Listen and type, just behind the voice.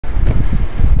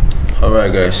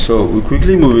Alright guys, so we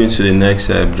quickly move into the next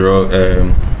drug.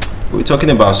 We're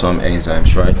talking about some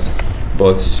enzymes, right?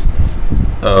 But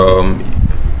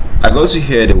I got to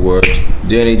hear the word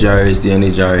DNA gyrase,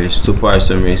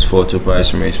 topoisomerase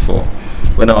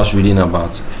IV when I was reading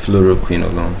about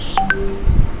fluoroquinolones.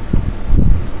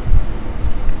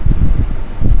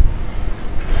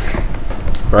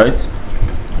 Right?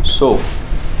 So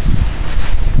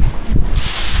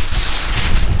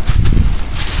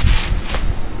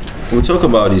we'll talk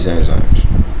about these enzymes.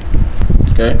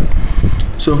 Okay,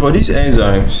 so for these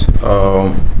enzymes,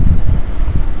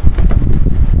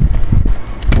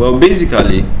 well,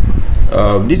 basically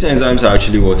these enzymes are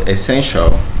actually what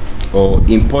essential or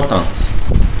important,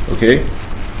 okay,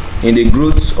 in the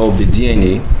growth of the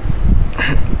DNA,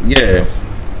 yeah,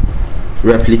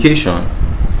 replication,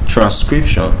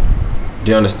 transcription,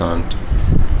 do you understand,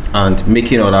 and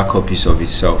making other copies of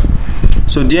itself.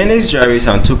 So DNase, gyrase,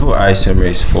 and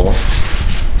topoisomerase IV,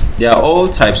 they are all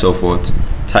types of what?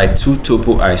 Type 2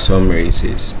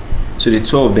 topoisomerases. So the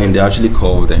two of them, they actually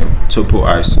call them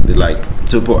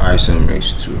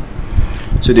topoisomerase II.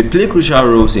 So they play crucial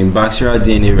roles in bacterial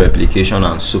DNA replication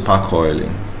and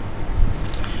supercoiling.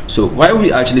 So why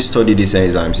we actually study these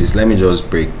enzymes is, let me just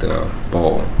break the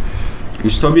ball. You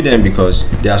study them because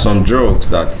there are some drugs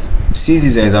that, since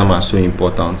these enzymes are so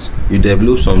important, you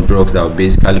develop some drugs that will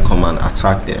basically come and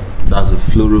attack them. That's the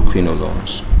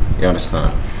fluoroquinolones. You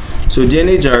understand? So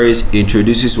DNA gyrase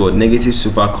introduces what? Negative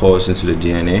supercoils into the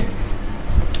DNA,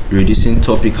 reducing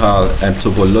topical and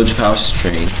topological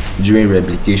strain during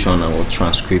replication and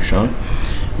transcription.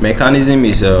 Mechanism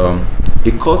is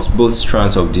it cuts both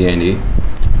strands of DNA,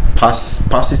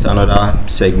 passes another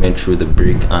segment through the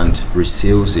break and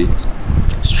reseals it.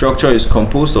 Structure is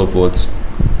composed of what?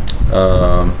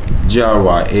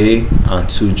 GRYA and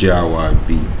 2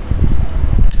 GRYB.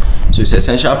 So it's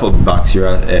essential for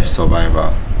bacterial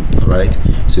survival. Alright,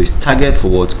 so it's target for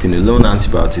what? Quinolone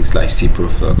antibiotics like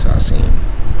ciprofloxacin.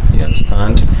 You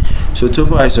understand? So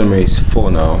topoisomerase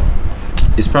IV now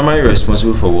is primarily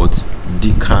responsible for what?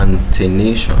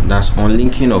 Decatenation. That's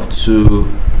unlinking of two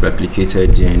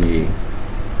replicated DNA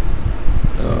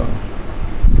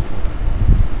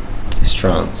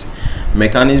strands.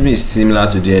 Mechanism is similar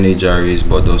to DNA gyrase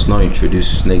but does not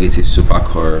introduce negative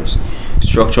supercoils.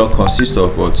 Structure consists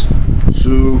of what?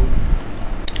 2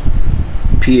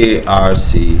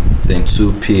 PARC, then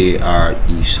 2 PARE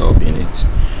subunits.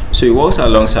 So it works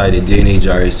alongside the DNA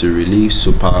gyrase to relieve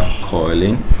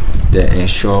supercoiling, then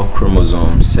ensure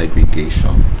chromosome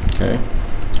segregation. Okay,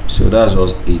 so that's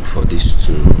just it for these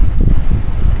two.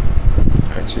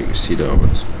 Alright, so you can see that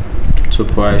what?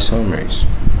 Topoisomerase.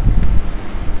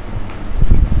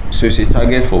 So it's a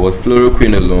target for what?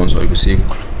 Fluoroquinolones, or you can say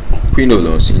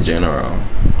quinolones in general.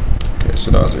 Okay,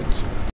 so that's it.